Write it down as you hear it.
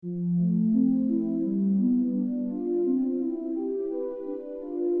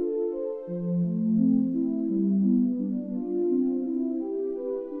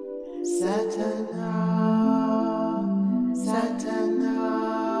Satanam, Satanam,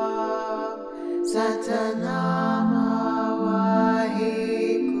 Satanam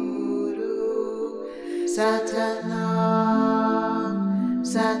Wahay Guru, Satanam,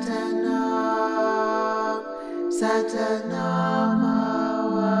 Satanam, Satanam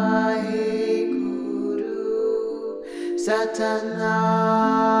Wahay Guru, Satanam,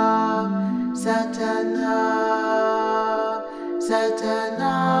 Satanam,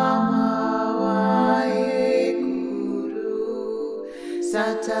 Satanam Wahay Guru,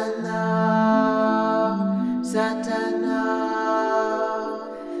 Satanam, Satanam,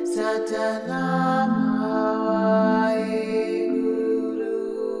 Satanam Wahay Guru,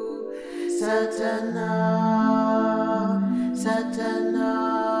 Satanam,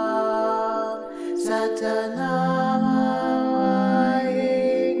 Satanam, Satanam Wahay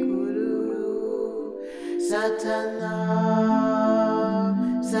Guru, Satanam,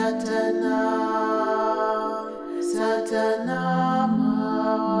 Satanam, Satanam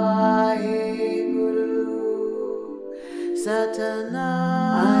Wahay Guru, Satanam.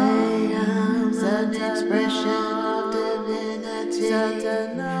 I am an expression of divinity.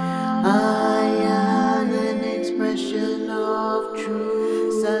 Satanam. I am an expression of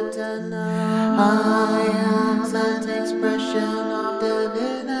truth. Satanam. I am an expression of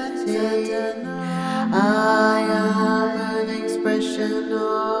divinity. Satanam. I am an expression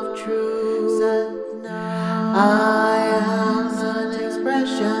of truth. Satanam. I am an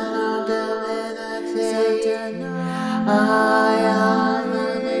expression of divinity. Satanam. I am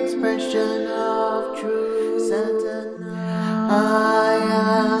an expression of truth. Satanam. I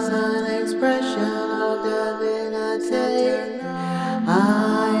am an expression of divinity. Satanam. I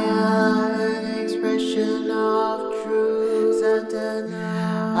am an expression of truth. Satanam.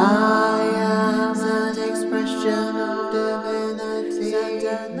 I am an expression of divinity.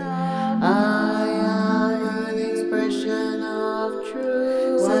 Satanam. I am an expression of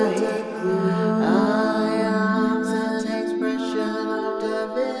truth. Satanam. I am an expression of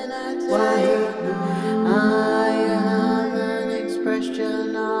divinity. I am an expression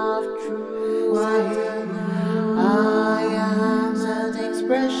of truth. I am an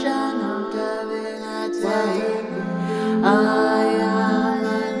expression of divinity. I am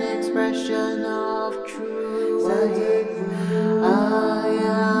an expression of truth. I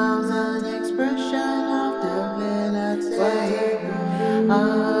am an expression of divinity. I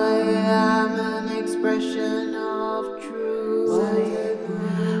am an expression of truth.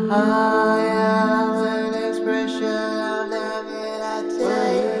 I am an expression of divinity.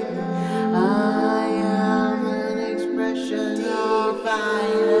 I am an expression of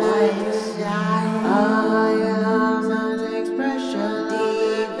divine light. I am an expression of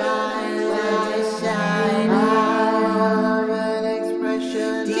divine light. I am an expression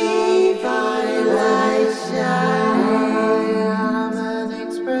of divine light. I am an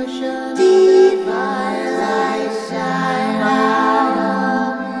expression of divine light. I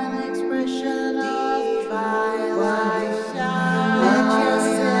am an expression of divine light. Let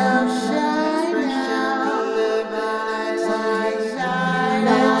yourself shine now. Let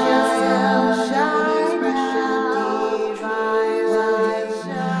yourself shine now.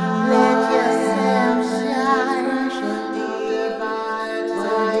 Let yourself shine.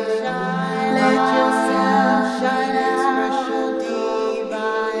 Let yourself shine expression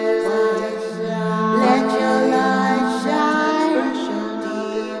divine light. Let your light shine expression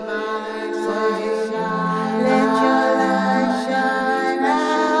divine light. Let your light shine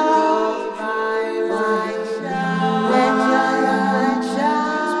out divine light. Let your light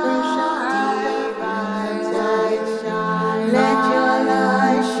shine expression divine light. Let your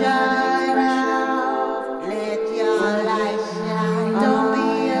light shine out. Let your light shine. Don't be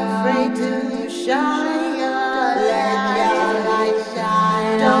afraid to shine. Let your light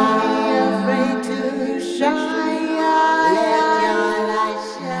shine. Don't be afraid to shine. Let your light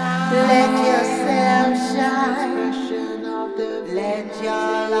shine. Let yourself shine. Let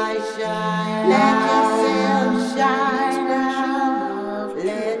your light shine. Let yourself shine.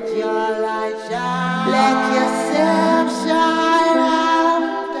 Let your light shine. Let yourself shine.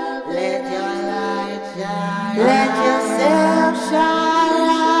 Let your light shine. Let yourself shine.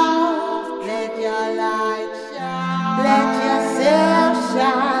 Let your light shine. Let yourself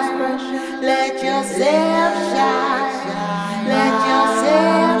shine. Let yourself shine.